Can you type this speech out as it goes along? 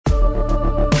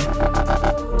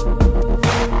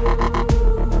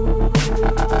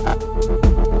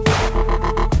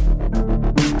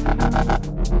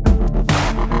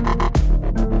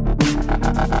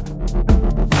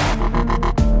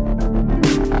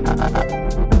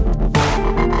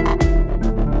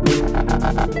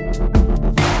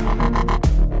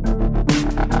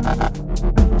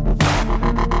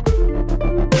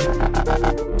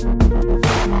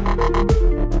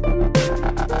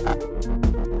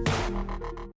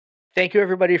Thank you,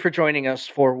 everybody, for joining us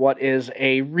for what is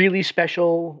a really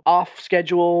special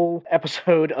off-schedule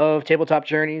episode of Tabletop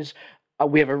Journeys.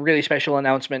 We have a really special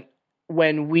announcement.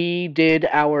 When we did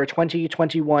our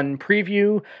 2021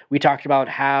 preview, we talked about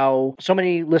how so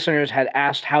many listeners had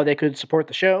asked how they could support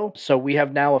the show. So we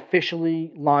have now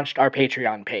officially launched our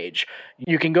Patreon page.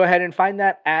 You can go ahead and find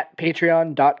that at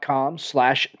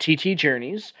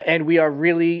patreon.com/ttjourneys. And we are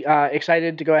really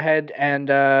excited to go ahead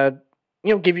and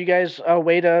give you guys a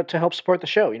way to help support the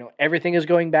show. Everything is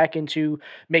going back into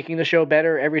making the show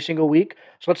better every single week.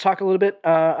 So let's talk a little bit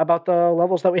about the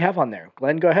levels that we have on there.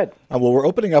 Glenn, go ahead. Well, we're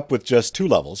opening up with just 2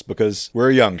 levels because we're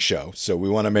a young show. So we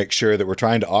want to make sure that we're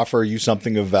trying to offer you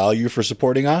something of value for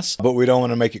supporting us, but we don't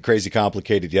want to make it crazy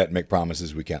complicated yet and make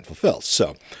promises we can't fulfill.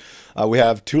 So we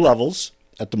have 2 levels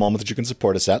at the moment that you can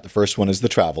support us at. The first one is the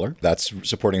Traveler. That's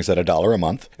supporting us at $1 a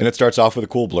month. And it starts off with a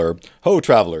cool blurb. Ho,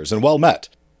 travelers, and well met.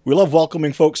 We love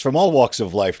welcoming folks from all walks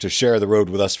of life to share the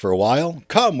road with us for a while.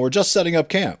 Come, we're just setting up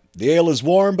camp. The ale is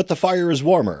warm, but the fire is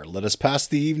warmer. Let us pass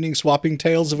the evening swapping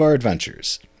tales of our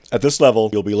adventures. At this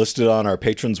level, you'll be listed on our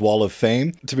Patrons Wall of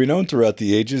Fame to be known throughout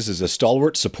the ages as a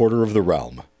stalwart supporter of the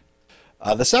realm.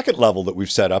 The second level that we've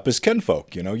set up is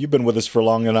kinfolk. You've been with us for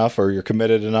long enough, or you're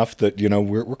committed enough that,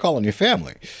 we're calling you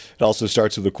family. It also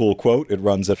starts with a cool quote. It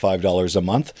runs at $5 a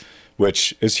month,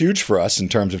 which is huge for us in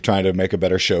terms of trying to make a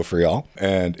better show for y'all.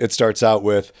 And it starts out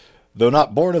with, though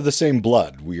not born of the same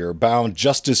blood, we are bound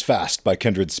just as fast by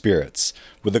kindred spirits.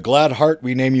 With a glad heart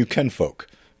we name you kinfolk.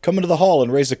 Come into the hall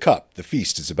and raise a cup. The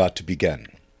feast is about to begin.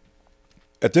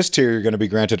 At this tier, you're going to be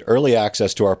granted early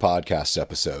access to our podcast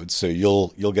episodes, so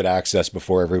you'll get access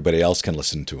before everybody else can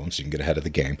listen to them, so you can get ahead of the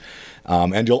game.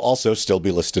 And you'll also still be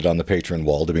listed on the patron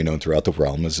wall to be known throughout the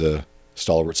realm as a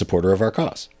stalwart supporter of our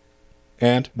cause.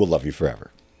 And we'll love you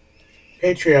forever.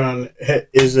 Patreon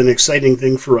is an exciting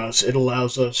thing for us. It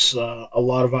allows us a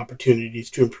lot of opportunities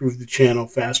to improve the channel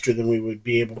faster than we would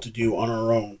be able to do on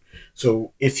our own.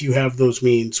 So if you have those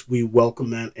means, we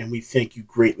welcome that and we thank you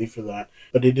greatly for that.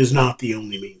 But it is not the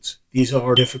only means. These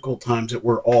are difficult times that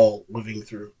we're all living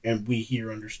through, and we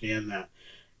here understand that.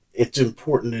 It's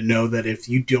important to know that if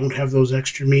you don't have those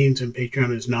extra means and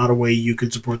Patreon is not a way you can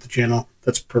support the channel,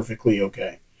 that's perfectly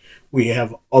okay. We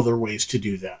have other ways to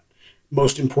do that.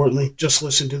 Most importantly, just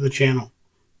listen to the channel.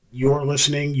 Your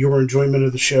listening, your enjoyment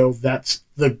of the show, that's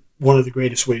one of the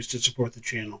greatest ways to support the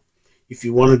channel. If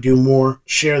you want to do more,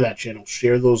 share that channel,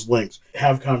 share those links,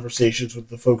 have conversations with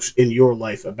the folks in your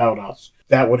life about us.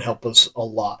 That would help us a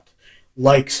lot.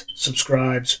 Likes,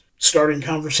 subscribes, starting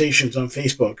conversations on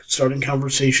Facebook, starting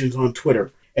conversations on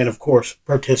Twitter, and of course,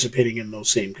 participating in those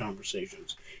same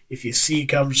conversations. If you see a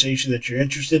conversation that you're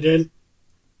interested in,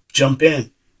 jump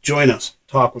in, join us,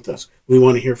 talk with us. We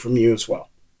want to hear from you as well.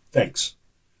 Thanks.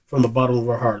 From the bottom of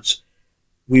our hearts,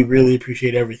 we really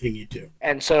appreciate everything you do.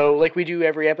 And so, like we do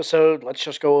every episode, let's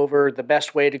just go over the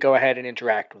best way to go ahead and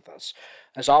interact with us.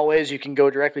 As always, you can go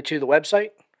directly to the website,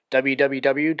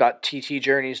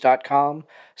 www.ttjourneys.com.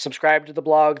 Subscribe to the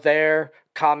blog there,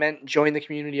 comment, join the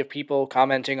community of people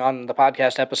commenting on the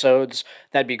podcast episodes.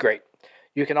 That'd be great.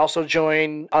 You can also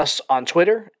join us on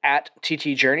Twitter at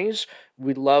ttjourneys.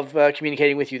 We love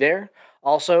communicating with you there.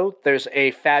 Also, there's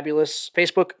a fabulous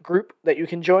Facebook group that you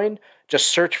can join. Just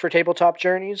search for Tabletop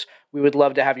Journeys. We would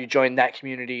love to have you join that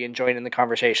community and join in the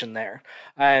conversation there.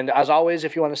 And as always,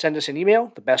 if you want to send us an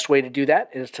email, the best way to do that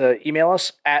is to email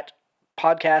us at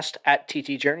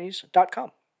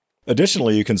podcast@ttjourneys.com.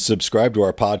 Additionally, you can subscribe to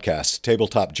our podcast,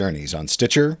 Tabletop Journeys, on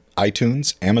Stitcher,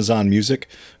 iTunes, Amazon Music,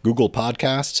 Google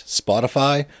Podcasts,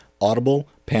 Spotify, Audible,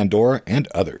 Pandora, and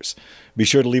others. Be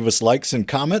sure to leave us likes and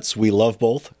comments. We love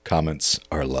both. Comments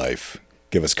are life.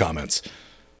 Give us comments.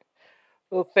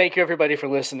 Well, thank you, everybody, for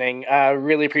listening.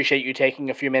 Really appreciate you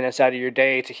taking a few minutes out of your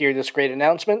day to hear this great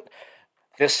announcement.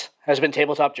 This has been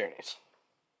Tabletop Journeys.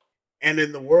 And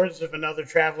in the words of another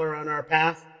traveler on our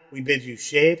path, we bid you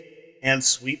shade and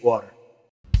sweet water.